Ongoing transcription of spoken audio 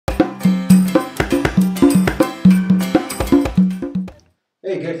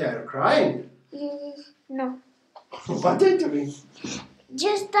Hey, Gertit, are you crying? No. What are you doing?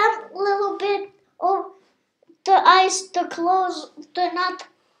 Just that little bit. Oh, the eyes, the clothes, they're not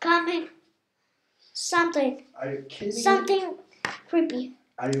coming. Something. Are you kidding me? Something creepy.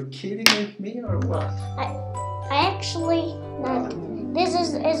 Are you kidding with me or what? I actually not. This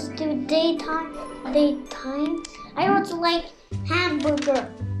is the daytime. Daytime. I also like hamburger.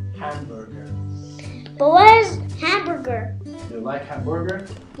 Hamburger. But what is hamburger? You like hamburger?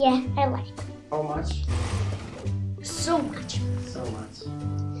 Yeah, I like. How much? So much. So much.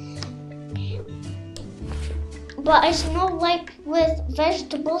 But I don't like with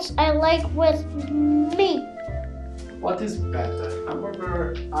vegetables. I like with meat. What is better? Hamburger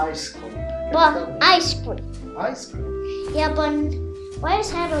or ice cream? But ice cream. Ice cream? Yeah, but why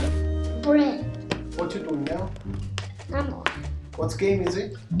is that a bread? What you doing now? What game is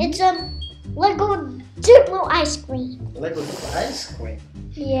it? It's a Lego Duplo ice cream. Lego ice cream?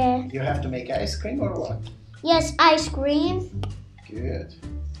 Yeah. You have to make ice cream or what? Yes, ice cream. Good.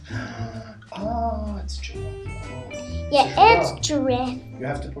 Oh, it's giraffe. Oh, Yeah, it's giraffe. You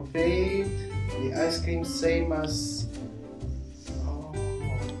have to prepare the ice cream same as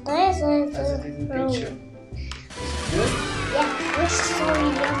This is as it is in the picture. Good? Yeah, it's so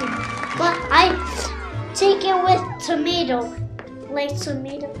yummy. But I take it with tomato. Like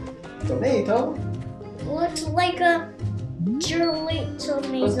tomato. Tomato? Looks like a cherry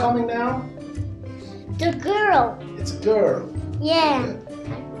tomato. What's coming now? The girl. It's a girl. Yeah.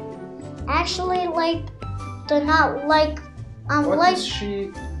 Good. Actually, like, they're not like, What like. is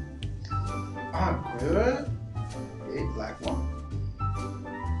she? Ah, good. Okay, black one.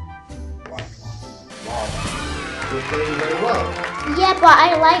 White one. Wow. You're playing very well. Yeah, but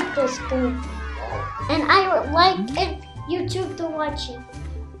I like this game. Wow. And I like it YouTube to watch it.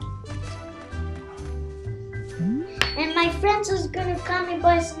 And my friends is gonna come,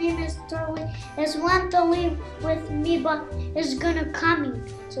 but his name is Charlie. Is want to live with me, but is gonna coming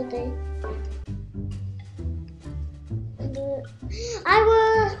today. I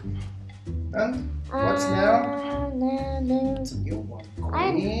will. And what's now? No. It's a new one.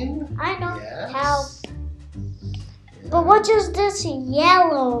 I know Yes. how. But what is this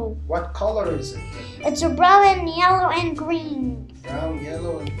yellow? What color is it? It's a brown and yellow and green Brown,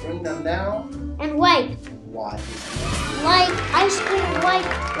 yellow, and green, and now and white. what? Like ice cream, like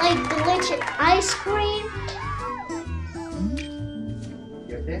delicious ice cream.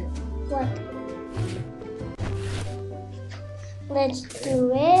 You okay? What? Let's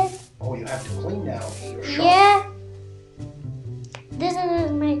do it. Oh, you have to clean now. Your shop. Yeah. This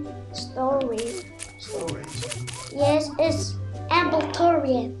is my story. Storage. Yes, it's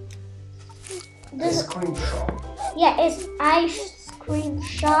Ambulatoria. Ice cream shop. Yeah, it's ice cream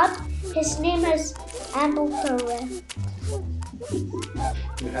shop. His name is Ambulatoria.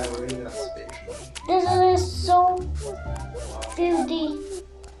 You have a really nice station. This is so beauty.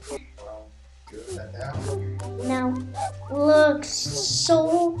 Wow. Good. And Now looks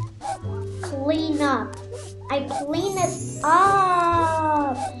so clean up. I clean it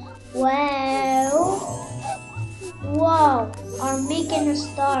up. Wow. Wow. I'm making the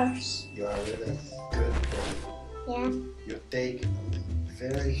stars. you are really good. Yeah. You take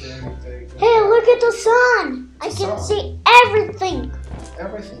very, very, very good. Hey, look at the sun. I can sun. see everything.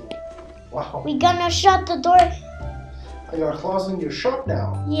 Everything. Wow. We're gonna shut the door. You are closing your shop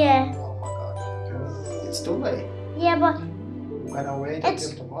now. Yeah. Oh my God. Good. It's too late. Yeah, but You cannot wait It's-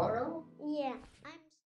 until tomorrow.